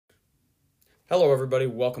Hello, everybody.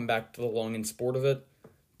 Welcome back to the Long and Sport of It.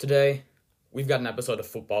 Today, we've got an episode of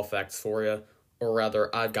Football Facts for you, or rather,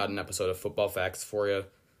 I've got an episode of Football Facts for you.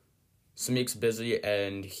 Samik's busy,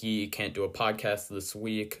 and he can't do a podcast this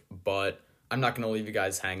week, but I'm not going to leave you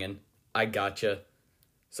guys hanging. I gotcha.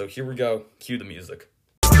 So here we go. Cue the music.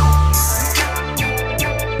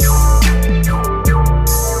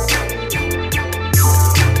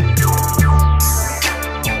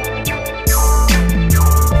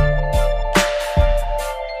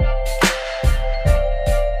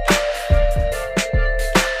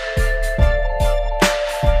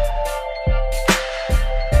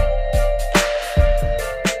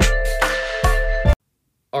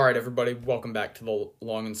 Alright, everybody, welcome back to the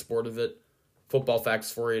Long and Sport of It. Football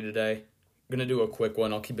facts for you today. I'm going to do a quick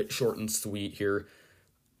one. I'll keep it short and sweet here.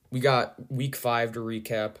 We got Week 5 to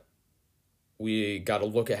recap. We got a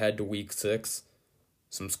look ahead to Week 6.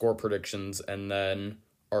 Some score predictions, and then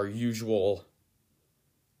our usual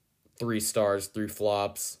 3 stars, 3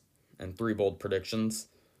 flops, and 3 bold predictions.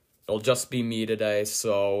 It'll just be me today,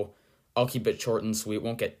 so I'll keep it short and sweet.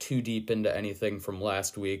 Won't get too deep into anything from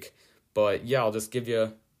last week. But yeah, I'll just give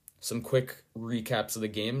you some quick recaps of the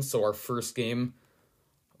games. So our first game,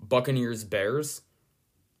 Buccaneers-Bears.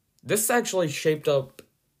 This actually shaped up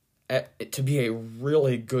to be a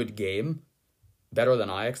really good game. Better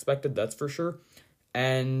than I expected, that's for sure.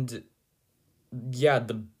 And yeah,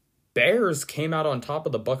 the Bears came out on top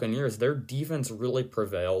of the Buccaneers. Their defense really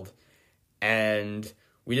prevailed. And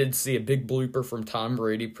we did see a big blooper from Tom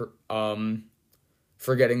Brady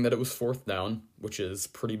forgetting that it was 4th down, which is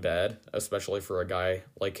pretty bad, especially for a guy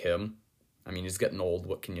like him. I mean, he's getting old,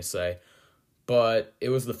 what can you say? But it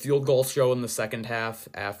was the field goal show in the second half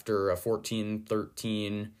after a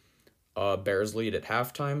 14-13 Bears lead at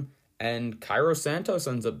halftime, and Cairo Santos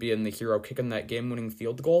ends up being the hero, kicking that game-winning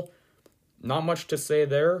field goal. Not much to say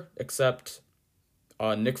there, except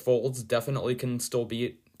Nick Foles definitely can still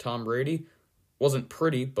beat Tom Brady. Wasn't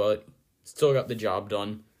pretty, but still got the job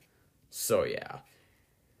done. So, yeah.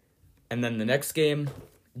 And then the next game,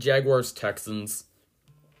 Jaguars-Texans.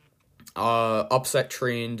 Upset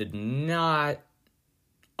train did not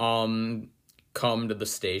come to the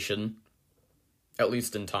station, at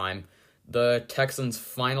least in time. The Texans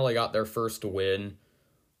finally got their first win,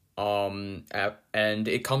 and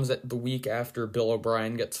it comes at the week after Bill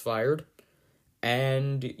O'Brien gets fired.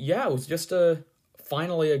 And yeah, it was just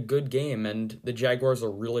finally a good game, and the Jaguars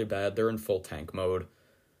are really bad. They're in full tank mode.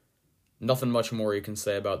 Nothing much more you can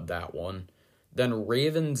say about that one. Then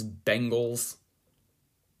Ravens-Bengals.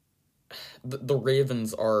 The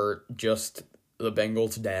Ravens are just the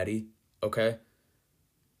Bengals' daddy, okay?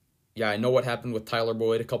 Yeah, I know what happened with Tyler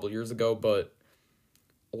Boyd a couple years ago, but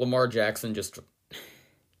Lamar Jackson just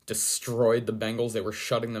destroyed the Bengals. They were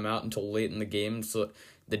shutting them out until late in the game, so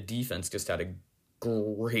the defense just had a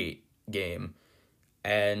great game.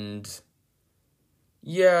 And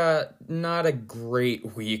yeah, not a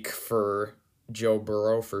great week for Joe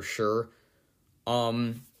Burrow, for sure.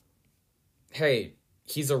 Hey,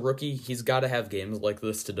 he's a rookie. He's got to have games like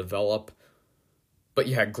this to develop. But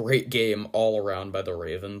yeah, great game all around by the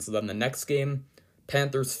Ravens. Then the next game,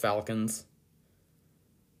 Panthers-Falcons.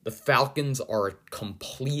 The Falcons are a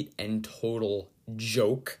complete and total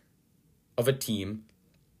joke of a team.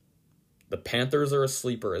 The Panthers are a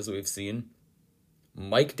sleeper, as we've seen.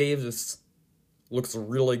 Mike Davis looks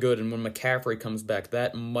really good, and when McCaffrey comes back,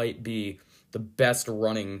 that might be the best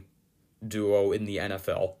running duo in the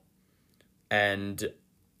NFL. And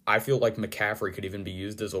I feel like McCaffrey could even be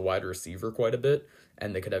used as a wide receiver quite a bit,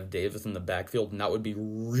 and they could have Davis in the backfield, and that would be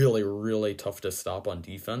really, really tough to stop on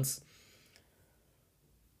defense.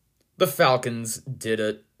 The Falcons did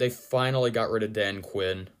it. They finally got rid of Dan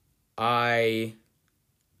Quinn. I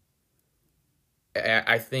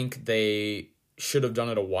think they should have done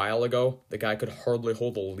it a while ago. The guy could hardly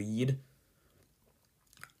hold a lead.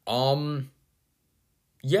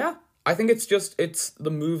 Yeah, I think it's the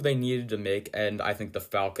move they needed to make, and I think the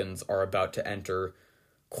Falcons are about to enter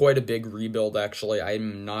quite a big rebuild, actually.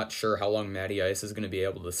 I'm not sure how long Matty Ice is going to be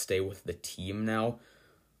able to stay with the team now.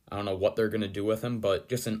 I don't know what they're going to do with him, but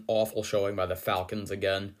just an awful showing by the Falcons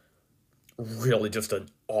again. Really just an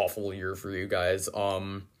awful year for you guys.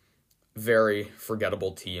 Very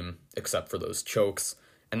forgettable team, except for those chokes,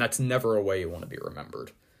 and that's never a way you want to be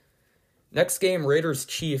remembered. Next game,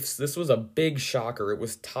 Raiders-Chiefs. This was a big shocker. It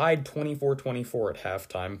was tied 24-24 at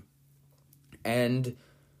halftime, and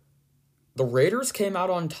the Raiders came out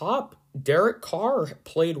on top. Derek Carr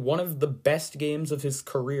played one of the best games of his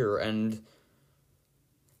career, and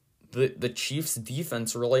the Chiefs'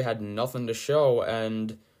 defense really had nothing to show,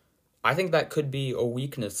 and I think that could be a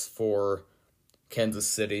weakness for Kansas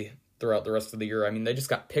City. throughout the rest of the year. I mean, they just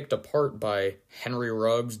got picked apart by Henry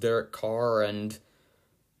Ruggs, Derek Carr, and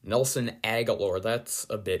Nelson Aguilar. That's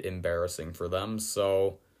a bit embarrassing for them.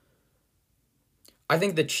 So I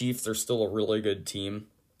think the Chiefs are still a really good team.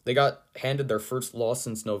 They got handed their first loss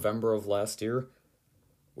since November of last year,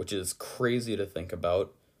 which is crazy to think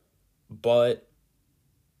about. But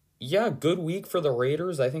yeah, good week for the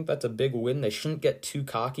Raiders. I think that's a big win. They shouldn't get too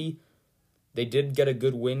cocky. They did get a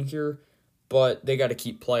good win here, but they got to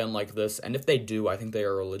keep playing like this. And if they do, I think they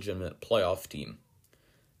are a legitimate playoff team.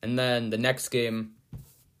 And then the next game,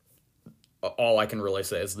 all I can really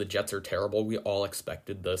say is the Jets are terrible. We all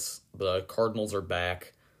expected this. The Cardinals are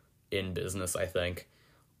back in business, I think.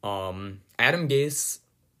 Adam Gase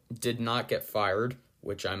did not get fired,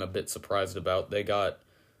 which I'm a bit surprised about. They got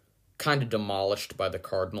kind of demolished by the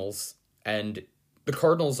Cardinals, and the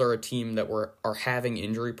Cardinals are a team that are having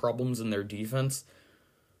injury problems in their defense.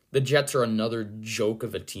 The Jets are another joke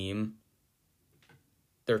of a team.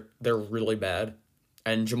 They're really bad.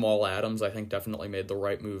 And Jamal Adams, I think, definitely made the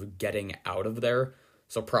right move getting out of there.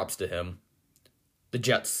 So props to him. The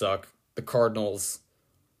Jets suck. The Cardinals'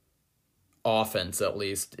 offense, at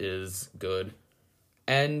least, is good.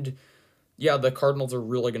 And, yeah, the Cardinals are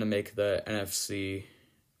really going to make the NFC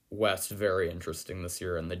West very interesting this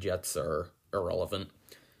year, and the Jets are irrelevant,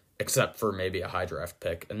 except for maybe a high draft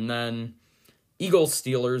pick. And then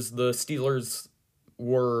Eagles-Steelers. The Steelers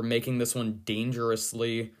were making this one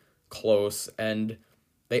dangerously close, and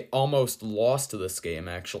they almost lost this game,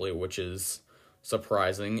 actually, which is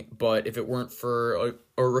surprising. But if it weren't for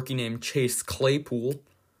a rookie named Chase Claypool,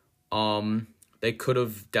 they could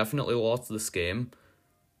have definitely lost this game.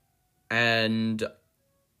 And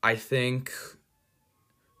I think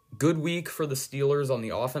good week for the Steelers on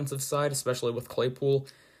the offensive side, especially with Claypool.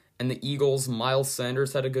 And the Eagles, Miles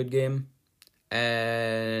Sanders had a good game.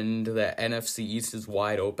 And the NFC East is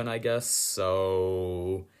wide open, I guess.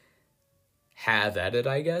 So have at it,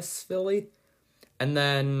 I guess, Philly. And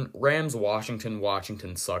then Rams, Washington.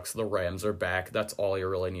 Washington sucks. The Rams are back. That's all you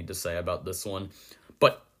really need to say about this one.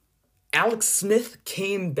 But Alex Smith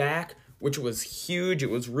came back, which was huge.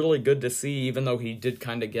 It was really good to see, even though he did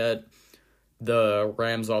kind of get the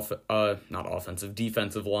Rams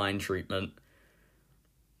defensive line treatment.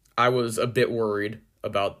 I was a bit worried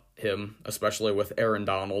about him, especially with Aaron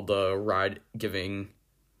Donald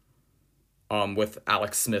with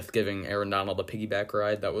Alex Smith giving Aaron Donald a piggyback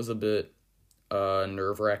ride. That was a bit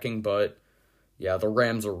nerve-wracking, but yeah, the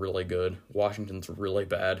Rams are really good. Washington's really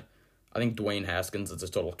bad. I think Dwayne Haskins is a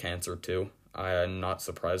total cancer, too. I am not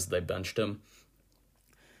surprised they benched him.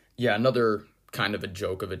 Yeah, another kind of a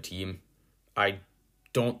joke of a team. I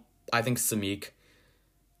think Samik,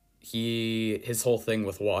 his whole thing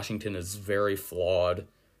with Washington is very flawed.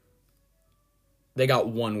 They got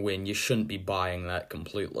one win. You shouldn't be buying that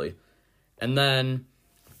completely. And then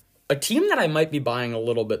a team that I might be buying a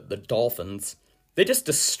little bit, the Dolphins, they just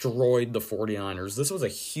destroyed the 49ers. This was a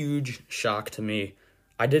huge shock to me.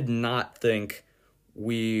 I did not think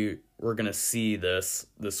we were going to see this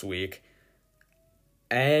week.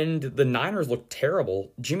 And the Niners looked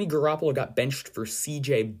terrible. Jimmy Garoppolo got benched for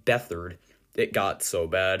C.J. Beathard. It got so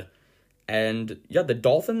bad. And yeah, the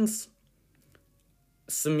Dolphins,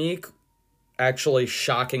 Samik actually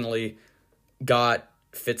shockingly got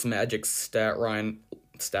Fitzmagic's stat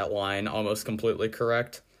line almost completely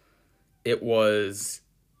correct. It was,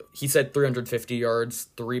 he said 350 yards,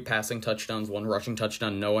 3 passing touchdowns, 1 rushing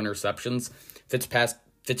touchdown, no interceptions.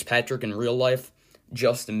 Fitzpatrick in real life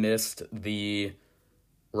just missed the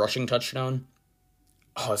rushing touchdown.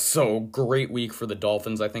 So great week for the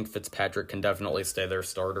Dolphins. I think Fitzpatrick can definitely stay their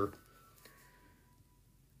starter.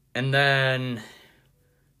 And then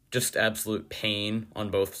just absolute pain on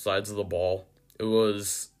both sides of the ball. I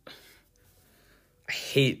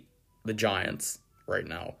hate the Giants right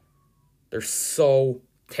now. They're so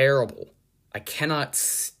terrible. I cannot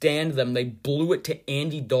stand them. They blew it to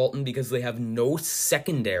Andy Dalton because they have no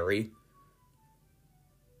secondary.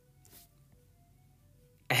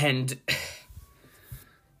 And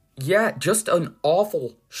yeah, just an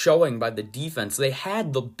awful showing by the defense. They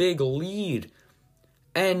had the big lead,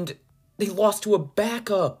 and they lost to a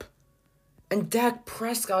backup. And Dak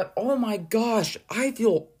Prescott, oh my gosh, I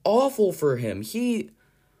feel awful for him.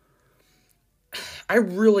 I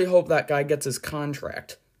really hope that guy gets his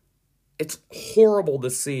contract. It's horrible to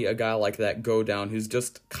see a guy like that go down who's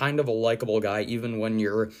just kind of a likable guy, even when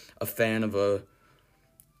you're a fan of a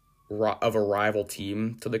rival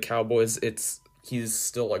team to the Cowboys. He's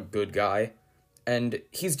still a good guy. And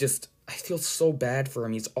I feel so bad for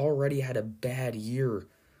him. He's already had a bad year.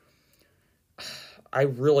 I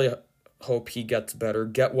really hope he gets better.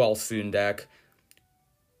 Get well soon, Dak.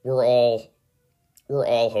 We're all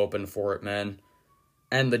hoping for it, man.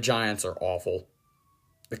 And the Giants are awful.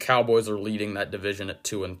 The Cowboys are leading that division at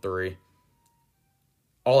 2-3.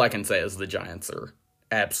 All I can say is the Giants are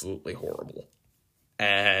absolutely horrible.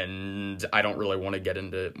 And I don't really want to get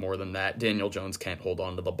into it more than that. Daniel Jones can't hold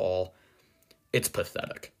on to the ball. It's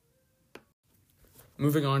pathetic.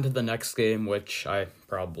 Moving on to the next game, which I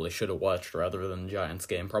probably should have watched rather than the Giants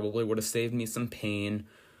game. Probably would have saved me some pain.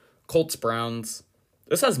 Colts-Browns.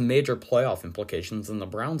 This has major playoff implications, and the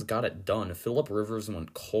Browns got it done. Phillip Rivers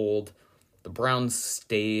went cold. The Browns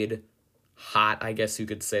stayed hot, I guess you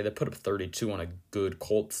could say. They put up 32 on a good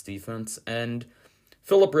Colts defense, and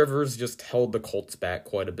Phillip Rivers just held the Colts back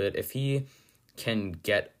quite a bit. If he can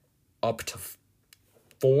get up to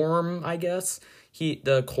form, I guess,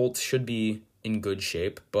 the Colts should be in good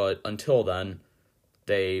shape, but until then,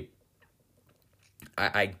 the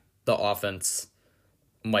offense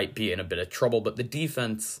might be in a bit of trouble, but the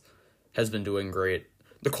defense has been doing great.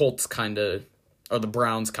 The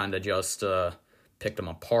Browns kind of just picked them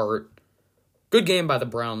apart. Good game by the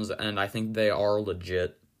Browns, and I think they are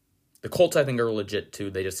legit. The Colts, I think, are legit,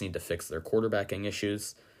 too. They just need to fix their quarterbacking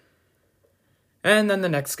issues. And then the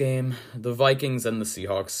next game, the Vikings and the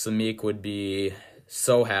Seahawks. Samik would be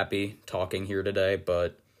so happy talking here today,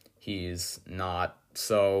 but he's not.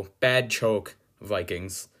 So, bad choke,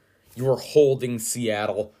 Vikings. You were holding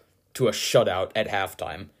Seattle to a shutout at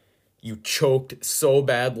halftime. You choked so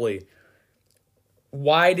badly.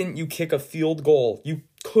 Why didn't you kick a field goal? You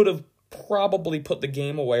could have probably put the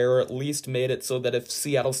game away, or at least made it so that if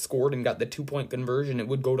Seattle scored and got the 2-point conversion, it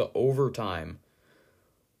would go to overtime.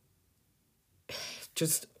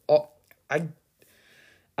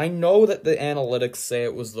 I know that the analytics say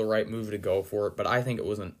it was the right move to go for it, but I think it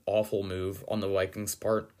was an awful move on the Vikings'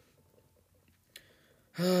 part.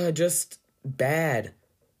 Just bad.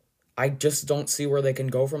 I just don't see where they can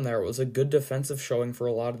go from there. It was a good defensive showing for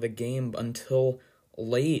a lot of the game until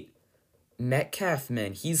late. Metcalf,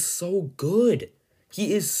 man, he's so good.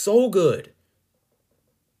 He is so good.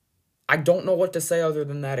 I don't know what to say other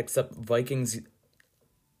than that, except Vikings,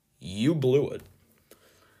 you blew it.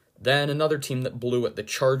 Then another team that blew it, the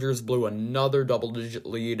Chargers blew another double-digit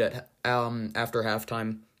lead at after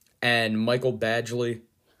halftime. And Michael Badgley,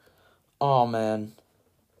 oh man,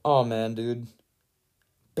 dude.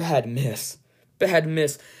 Bad miss.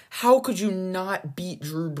 How could you not beat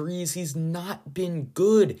Drew Brees? He's not been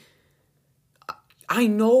good. I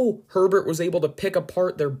know Herbert was able to pick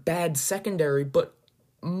apart their bad secondary, but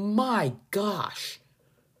my gosh.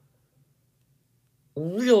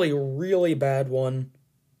 Really, really bad one.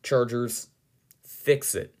 Chargers,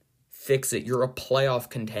 fix it. You're a playoff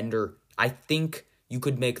contender. I think you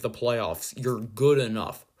could make the playoffs. You're good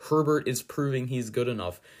enough. Herbert is proving he's good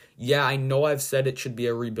enough. Yeah, I know I've said it should be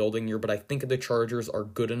a rebuilding year, but I think the Chargers are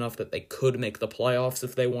good enough that they could make the playoffs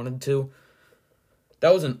if they wanted to.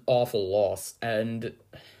 That was an awful loss, and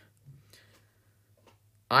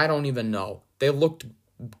I don't even know. They looked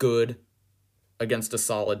good against a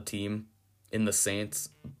solid team in the Saints,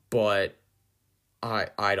 but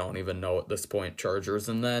I don't even know at this point, Chargers.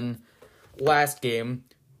 And then last game,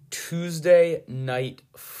 Tuesday Night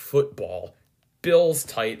Football,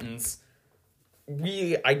 Bills-Titans.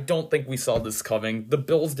 I don't think we saw this coming. The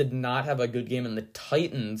Bills did not have a good game, and the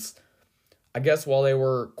Titans, I guess while they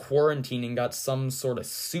were quarantining, got some sort of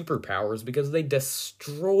superpowers because they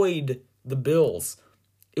destroyed the Bills.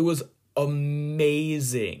 It was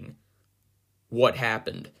amazing what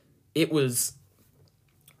happened. It was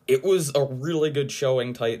a really good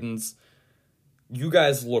showing, Titans. You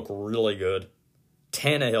guys look really good.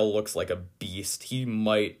 Tannehill looks like a beast. He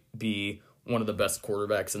might be one of the best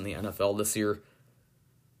quarterbacks in the NFL this year.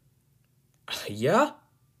 Yeah,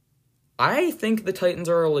 I think the Titans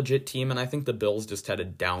are a legit team, and I think the Bills just had a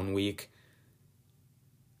down week.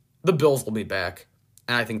 The Bills will be back,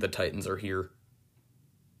 and I think the Titans are here.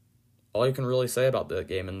 All you can really say about that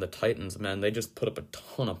game, and the Titans, man, they just put up a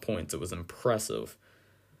ton of points. It was impressive.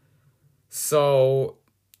 So,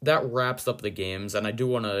 that wraps up the games, and I do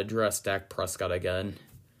want to address Dak Prescott again.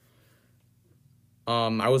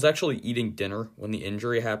 I was actually eating dinner when the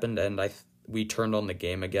injury happened, and we turned on the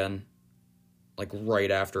game again, like right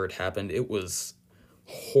after it happened. It was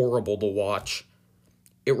horrible to watch.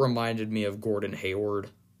 It reminded me of Gordon Hayward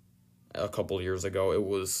a couple years ago. It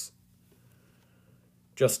was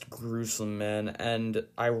just gruesome, man, and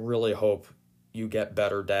I really hope you get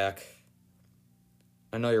better, Dak.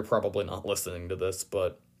 I know you're probably not listening to this,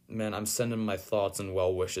 but, man, I'm sending my thoughts and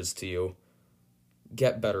well wishes to you.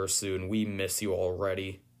 Get better soon. We miss you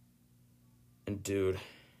already. And, dude,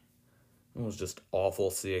 it was just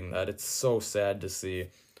awful seeing that. It's so sad to see.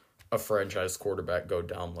 a franchise quarterback go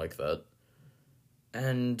down like that.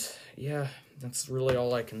 And yeah, that's really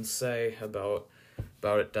all I can say about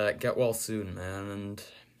it. Get well soon, man. And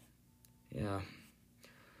yeah.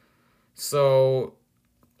 So,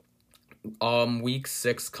 week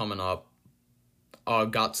 6 coming up.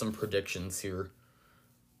 Got some predictions here.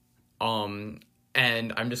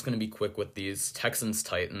 And I'm just going to be quick with these.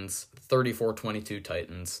 Texans-Titans, 34-22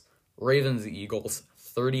 Titans. Ravens-Eagles,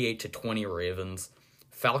 38-20 Ravens.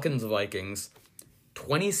 Falcons-Vikings,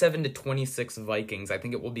 27-26 Vikings. I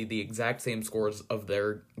think it will be the exact same scores of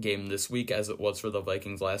their game this week as it was for the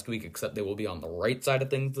Vikings last week, except they will be on the right side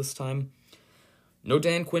of things this time. No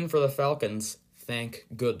Dan Quinn for the Falcons, thank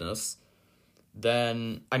goodness.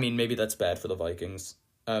 Then, I mean, maybe that's bad for the Vikings.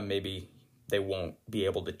 Maybe they won't be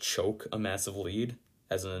able to choke a massive lead,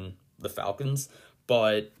 as in the Falcons.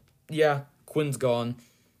 But, yeah, Quinn's gone.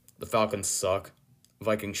 The Falcons suck.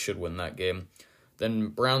 Vikings should win that game. Then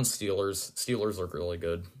Browns-Steelers. Steelers look really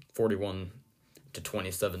good. 41-27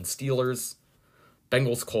 Steelers.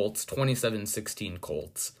 Bengals-Colts. 27-16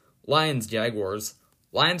 Colts. Lions-Jaguars.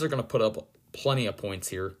 Lions are going to put up plenty of points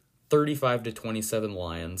here. 35-27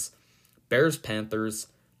 Lions. Bears-Panthers.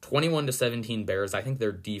 21-17 Bears. I think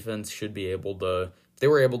their defense should be able to... If they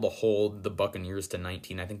were able to hold the Buccaneers to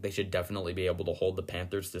 19, I think they should definitely be able to hold the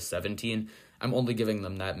Panthers to 17. I'm only giving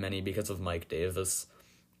them that many because of Mike Davis.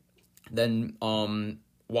 Then,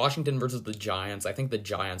 Washington versus the Giants. I think the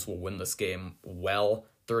Giants will win this game well,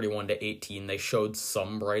 31-18. They showed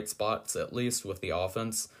some bright spots, at least, with the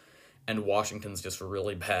offense, and Washington's just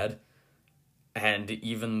really bad. And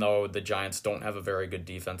even though the Giants don't have a very good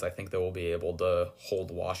defense, I think they will be able to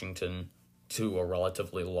hold Washington to a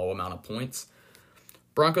relatively low amount of points.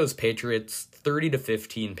 Broncos-Patriots,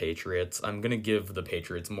 30-15 Patriots. I'm going to give the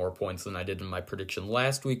Patriots more points than I did in my prediction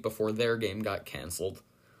last week before their game got canceled.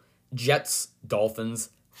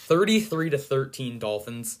 Jets-Dolphins, 33-13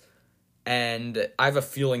 Dolphins. And I have a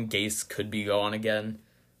feeling Gase could be gone again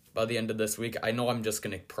by the end of this week. I know I'm just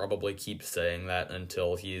going to probably keep saying that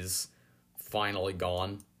until he's finally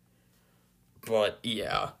gone. But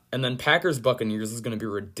yeah. And then Packers-Buccaneers is going to be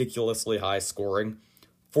ridiculously high scoring.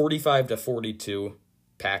 45-42.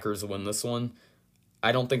 Packers win this one.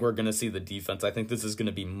 I don't think we're going to see the defense. I think this is going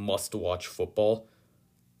to be must-watch football.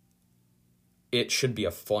 It should be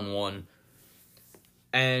a fun one.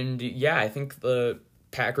 And yeah, I think the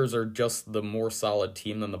Packers are just the more solid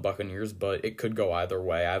team than the Buccaneers, but it could go either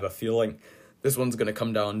way. I have a feeling this one's going to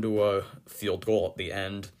come down to a field goal at the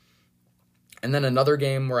end. And then another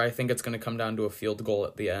game where I think it's going to come down to a field goal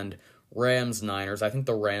at the end. Rams-Niners. I think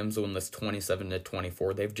the Rams win this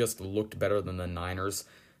 27-24. They've just looked better than the Niners.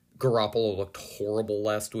 Garoppolo looked horrible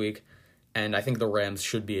last week, and I think the Rams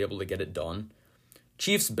should be able to get it done.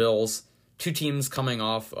 Chiefs-Bills. Two teams coming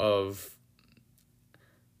off of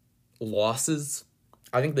losses.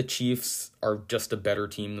 I think the Chiefs are just a better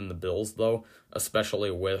team than the Bills, though,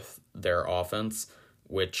 especially with their offense,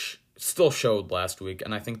 which still showed last week,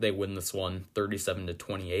 and I think they win this one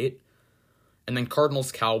 37-28. And then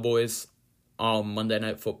Cardinals-Cowboys, Monday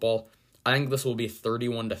Night Football. I think this will be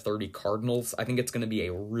 31-30 Cardinals. I think it's going to be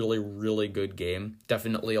a really, really good game.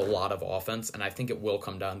 Definitely a lot of offense, and I think it will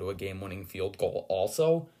come down to a game-winning field goal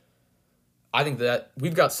also. I think that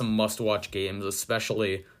we've got some must-watch games,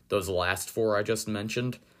 especially those last four I just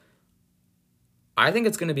mentioned. I think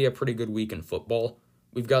it's going to be a pretty good week in football.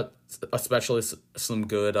 We've got especially some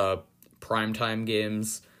good primetime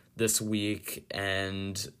games this week,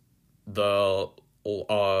 and the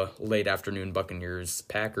late afternoon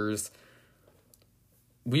Buccaneers-Packers.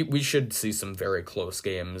 We should see some very close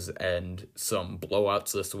games and some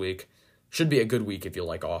blowouts this week. Should be a good week if you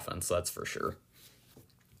like offense, that's for sure.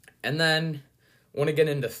 And then, I want to get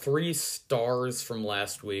into 3 stars from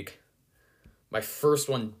last week. My first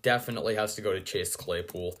one definitely has to go to Chase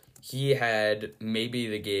Claypool. He had maybe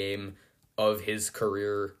the game of his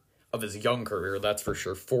career, of his young career, that's for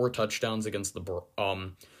sure. 4 touchdowns against the,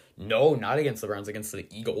 no, not against the Browns, against the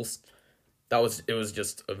Eagles. It was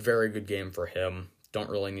just a very good game for him.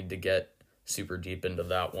 Don't really need to get super deep into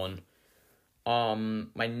that one.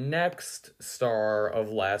 My next star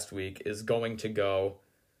of last week is going to go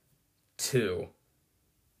to...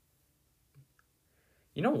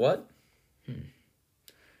 You know what?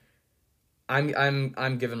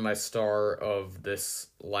 I'm giving my star of this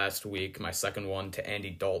last week, my second one, to Andy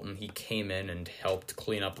Dalton. He came in and helped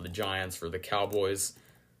clean up the Giants for the Cowboys.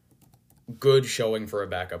 Good showing for a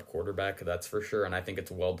backup quarterback, that's for sure, and I think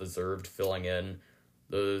it's well-deserved, filling in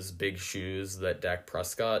those big shoes that Dak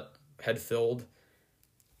Prescott had filled.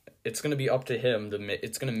 It's going to be up to him.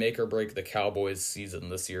 It's going to make or break the Cowboys' season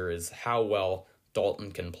this year is how well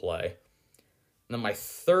Dalton can play. then my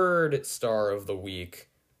third star of the week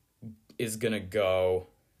is going to go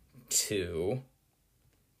to...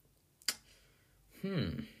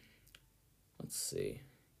 Let's see.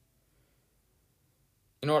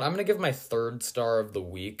 You know what? I'm going to give my third star of the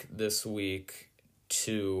week this week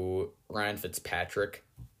to Ryan Fitzpatrick.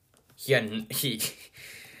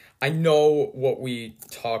 I know what we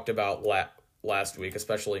talked about last week,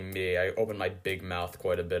 especially me. I opened my big mouth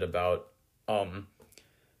quite a bit about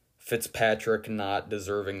Fitzpatrick not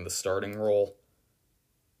deserving the starting role.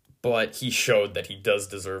 But he showed that he does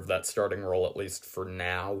deserve that starting role, at least for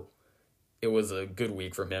now. It was a good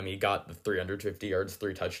week from him. He got the 350 yards,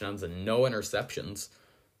 3 touchdowns, and no interceptions.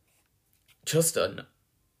 Just a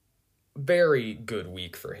very good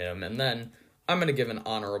week for him. And then I'm going to give an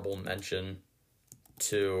honorable mention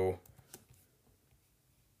to...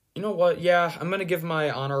 You know what? Yeah, I'm going to give my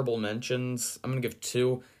honorable mentions. I'm going to give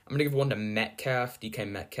 2. I'm going to give one to Metcalf, DK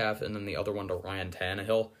Metcalf, and then the other one to Ryan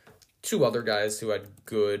Tannehill. 2 other guys who had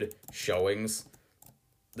good showings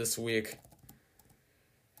this week.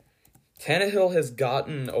 Tannehill has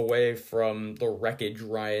gotten away from the wreckage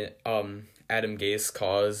Adam Gase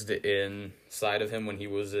caused inside of him when he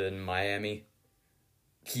was in Miami.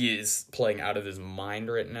 He is playing out of his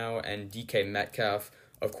mind right now, and DK Metcalf,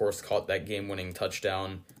 of course, caught that game-winning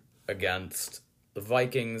touchdown against the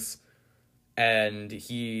Vikings, and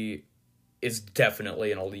he is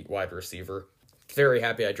definitely an elite wide receiver. Very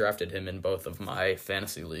happy I drafted him in both of my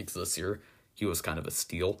fantasy leagues this year. He was kind of a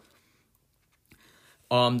steal.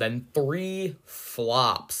 Then 3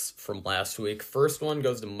 flops from last week. First one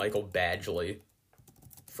goes to Michael Badgley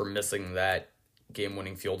for missing that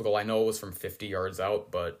game-winning field goal. I know it was from 50 yards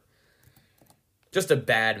out, but just a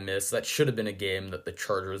bad miss. That should have been a game that the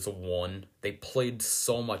Chargers won. They played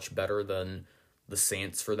so much better than the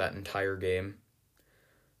Saints for that entire game.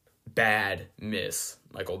 Bad miss,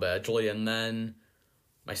 Michael Badgley. And then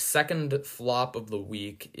my second flop of the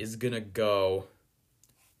week is going to go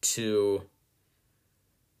to...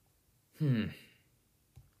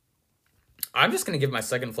 I'm just going to give my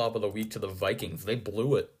second flop of the week to the Vikings. They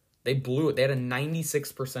blew it. They had a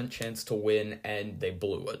 96% chance to win, and they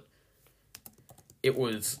blew it. It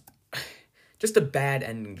was just a bad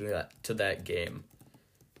ending to that game.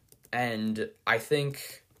 And I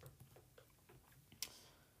think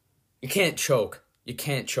you can't choke. You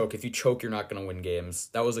can't choke. If you choke, you're not going to win games.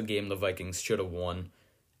 That was a game the Vikings should have won,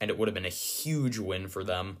 and it would have been a huge win for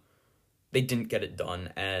them. They didn't get it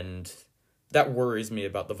done, and that worries me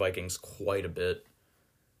about the Vikings quite a bit.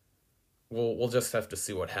 We'll just have to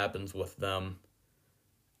see what happens with them.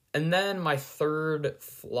 And then my third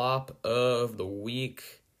flop of the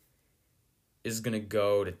week is going to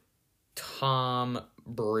go to Tom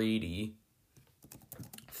Brady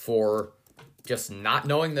for just not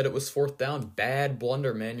knowing that it was 4th down. Bad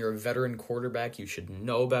blunder, man. You're a veteran quarterback. You should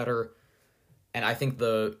know better. And I think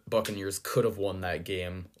the Buccaneers could have won that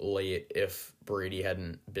game late if Brady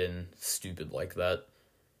hadn't been stupid like that.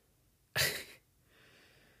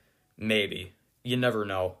 Maybe. You never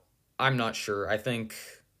know. I'm not sure. I think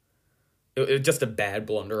it was just a bad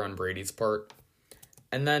blunder on Brady's part.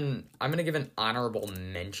 And then I'm going to give an honorable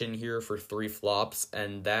mention here for 3 flops,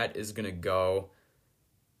 and that is going to go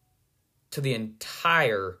to the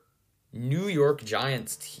entire New York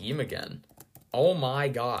Giants team again. Oh my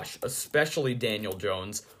gosh, especially Daniel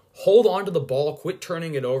Jones. Hold on to the ball, quit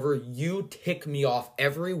turning it over. You tick me off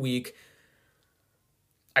every week.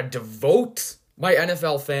 I devote my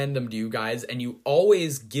NFL fandom to you guys, and you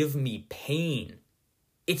always give me pain.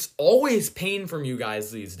 It's always pain from you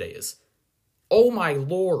guys these days. Oh my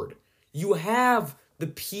lord. You have the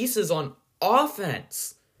pieces on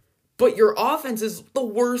offense, but your offense is the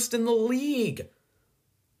worst in the league.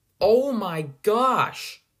 Oh my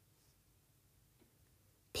gosh.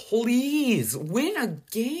 Please, win a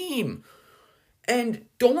game. And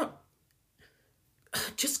don't...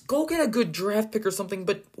 Just go get a good draft pick or something,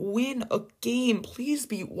 but win a game. Please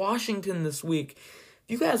beat Washington this week.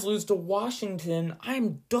 If you guys lose to Washington,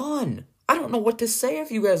 I'm done. I don't know what to say if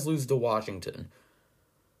you guys lose to Washington.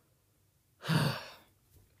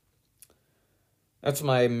 That's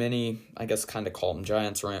my mini, I guess, kind of call them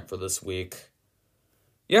Giants rant for this week.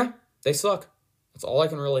 Yeah, they suck. That's all I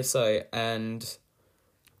can really say. And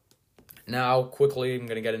now, quickly, I'm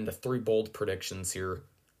going to get into 3 bold predictions here.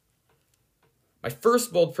 My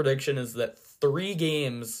first bold prediction is that 3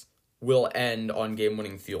 games will end on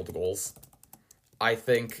game-winning field goals. I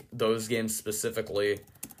think those games specifically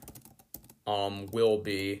will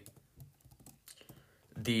be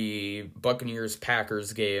the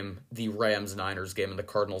Buccaneers-Packers game, the Rams-Niners game, and the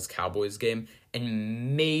Cardinals-Cowboys game,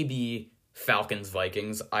 and maybe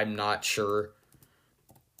Falcons-Vikings. I'm not sure.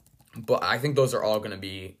 But I think those are all going to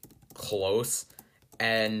be close,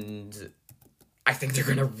 and I think they're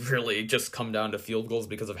going to really just come down to field goals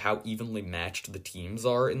because of how evenly matched the teams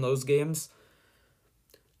are in those games.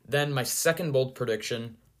 Then my second bold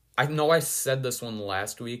prediction, I know I said this one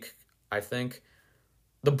last week, I think.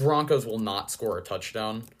 The Broncos will not score a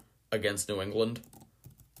touchdown against New England.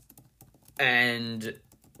 And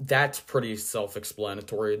that's pretty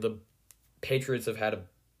self-explanatory. The Patriots have had a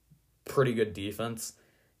pretty good defense,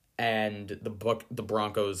 and the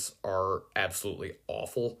Broncos are absolutely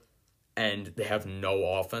awful, and they have no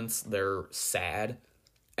offense. They're sad,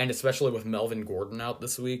 and especially with Melvin Gordon out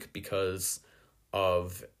this week because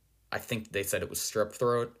of, I think they said it was strep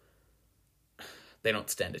throat. They don't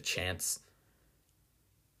stand a chance.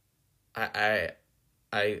 They're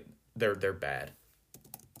bad.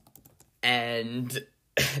 And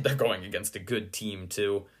they're going against a good team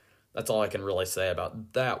too. That's all I can really say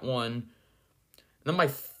about that one. And then my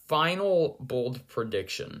final bold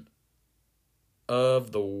prediction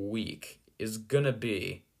of the week is gonna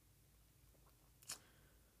be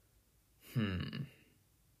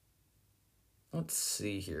let's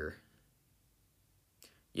see here.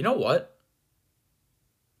 You know what?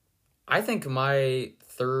 I think my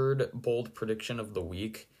third bold prediction of the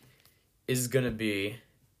week is going to be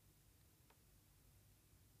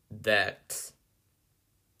that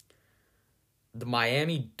the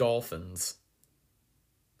Miami Dolphins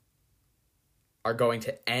are going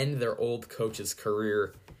to end their old coach's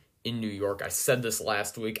career in New York. I said this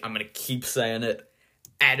last week. I'm going to keep saying it.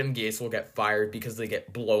 Adam Gase will get fired because they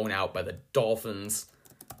get blown out by the Dolphins,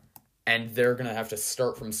 and they're going to have to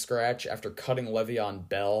start from scratch after cutting Le'Veon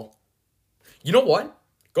Bell. You know what?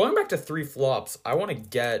 Going back to 3 flops, I want to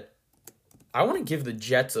give the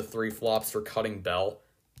Jets a 3 flops for cutting Bell.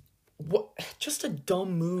 What? Just a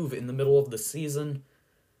dumb move in the middle of the season.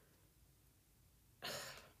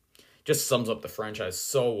 Just sums up the franchise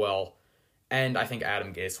so well. And I think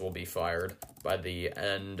Adam Gase will be fired by the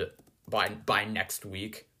end, by next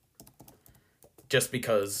week. Just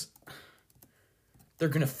because they're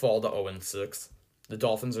going to fall to 0-6. The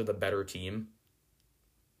Dolphins are the better team.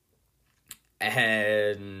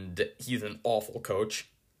 And he's an awful coach.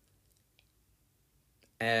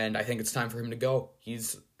 And I think it's time for him to go.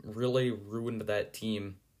 He's really ruined that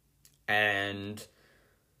team. And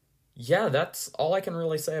yeah, that's all I can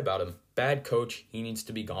really say about him. Bad coach. He needs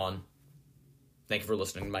to be gone. Thank you for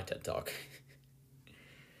listening to my TED Talk.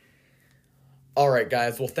 Alright,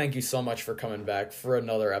 guys. Well, thank you so much for coming back for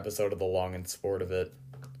another episode of The Long and Sport of It.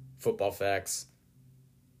 Football facts.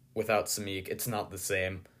 Without Samik, it's not the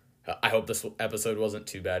same. I hope this episode wasn't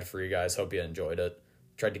too bad for you guys. Hope you enjoyed it.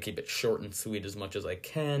 Tried to keep it short and sweet as much as I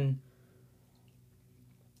can.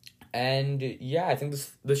 And yeah, I think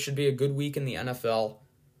this should be a good week in the NFL.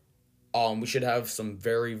 We should have some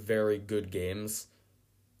very, very good games.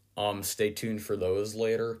 Stay tuned for those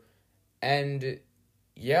later. And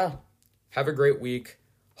yeah, have a great week.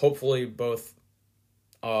 Hopefully both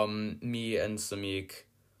me and Samik,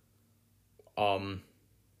 both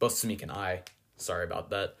Samik and I, sorry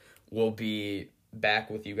about that, will be back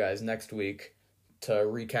with you guys next week to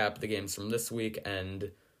recap the games from this week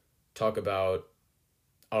and talk about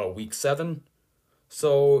week 7.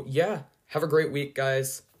 So yeah, have a great week,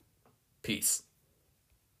 guys. Peace.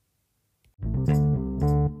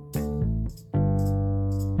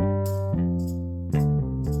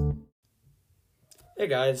 Hey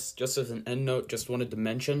guys, just as an end note, just wanted to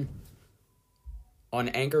mention, on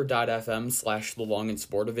anchor.fm/The Long and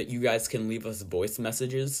Sport of It, you guys can leave us voice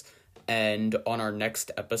messages, and on our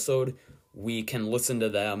next episode, we can listen to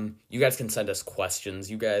them. You guys can send us questions.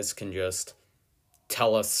 You guys can just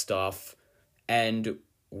tell us stuff, and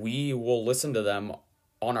we will listen to them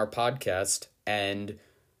on our podcast, and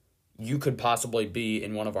you could possibly be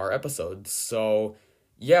in one of our episodes. So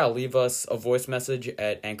yeah, leave us a voice message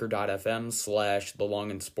at anchor.fm/The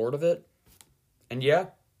Long and Sport of It. And yeah,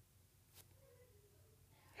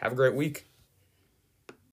 have a great week.